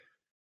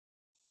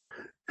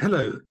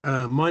Hello,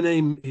 my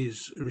name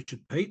is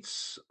Richard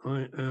Pates.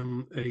 I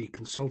am a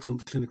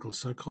consultant clinical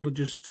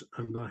psychologist,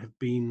 and I have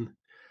been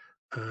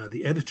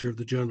the editor of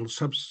the Journal of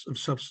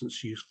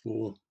Substance Use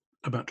for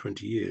about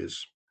 20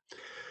 years.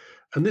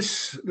 And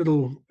this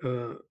little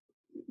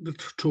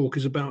talk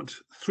is about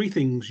three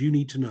things you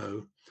need to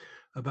know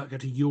about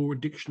getting your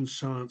addiction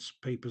science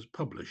papers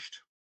published.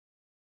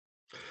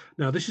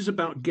 Now, this is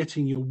about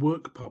getting your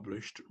work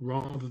published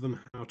rather than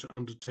how to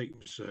undertake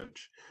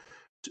research.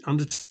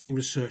 Undertaking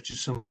research is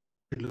something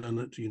you learn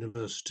at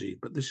university,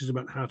 but this is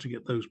about how to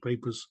get those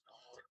papers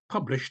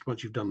published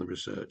once you've done the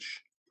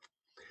research.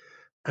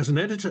 As an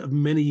editor of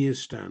many years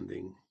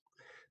standing,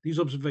 these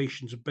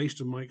observations are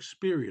based on my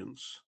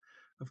experience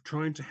of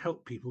trying to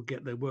help people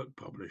get their work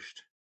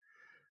published.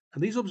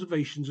 And these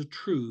observations are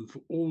true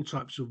for all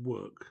types of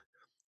work: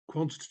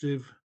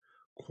 quantitative,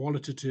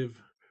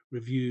 qualitative,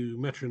 review,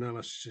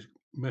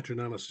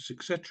 meta-analysis,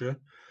 etc.,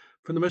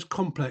 from the most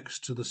complex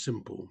to the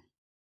simple.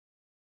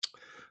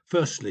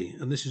 Firstly,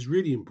 and this is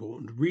really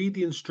important, read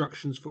the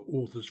instructions for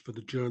authors for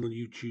the journal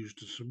you choose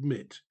to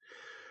submit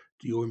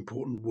your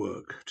important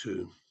work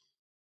to.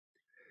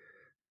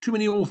 Too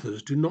many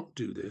authors do not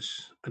do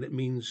this, and it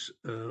means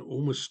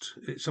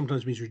it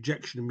sometimes means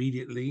rejection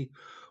immediately,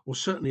 or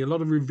certainly a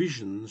lot of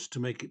revisions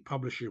to make it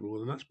publishable,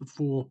 and that's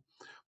before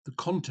the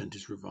content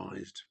is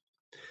revised.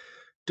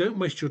 Don't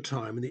waste your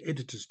time and the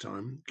editor's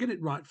time. Get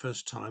it right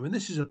first time. And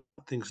this is about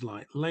things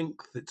like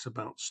length, it's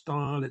about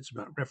style, it's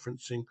about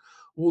referencing,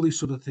 all these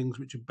sort of things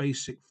which are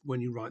basic when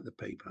you write the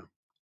paper.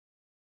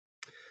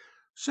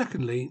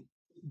 Secondly,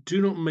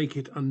 do not make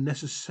it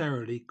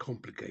unnecessarily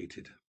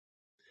complicated.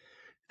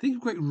 Think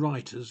of great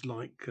writers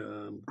like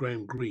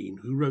Graham Greene,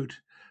 who wrote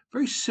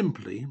very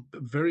simply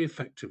but very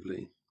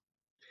effectively.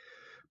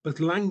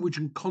 Both language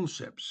and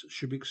concepts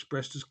should be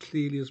expressed as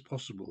clearly as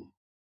possible.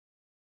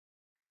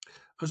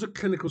 As a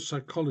clinical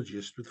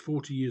psychologist with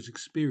 40 years'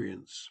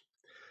 experience,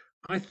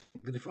 I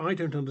think that if I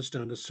don't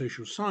understand a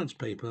social science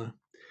paper,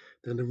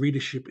 then the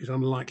readership is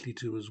unlikely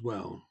to as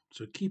well.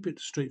 So keep it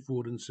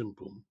straightforward and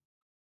simple.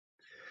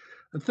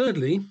 And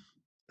thirdly,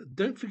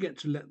 don't forget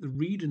to let the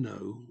reader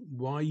know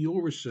why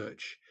your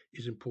research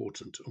is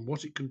important and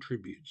what it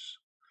contributes.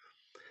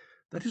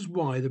 That is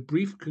why the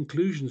brief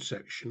conclusion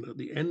section at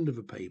the end of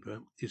a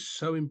paper is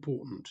so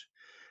important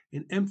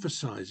in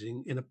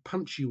emphasizing in a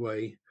punchy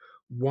way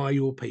why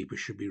your paper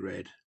should be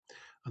read.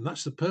 And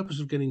that's the purpose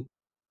of getting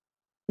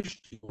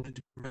published. You want it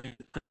to be read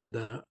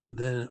and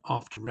then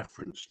after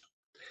referenced.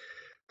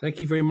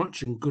 Thank you very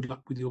much and good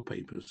luck with your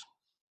papers.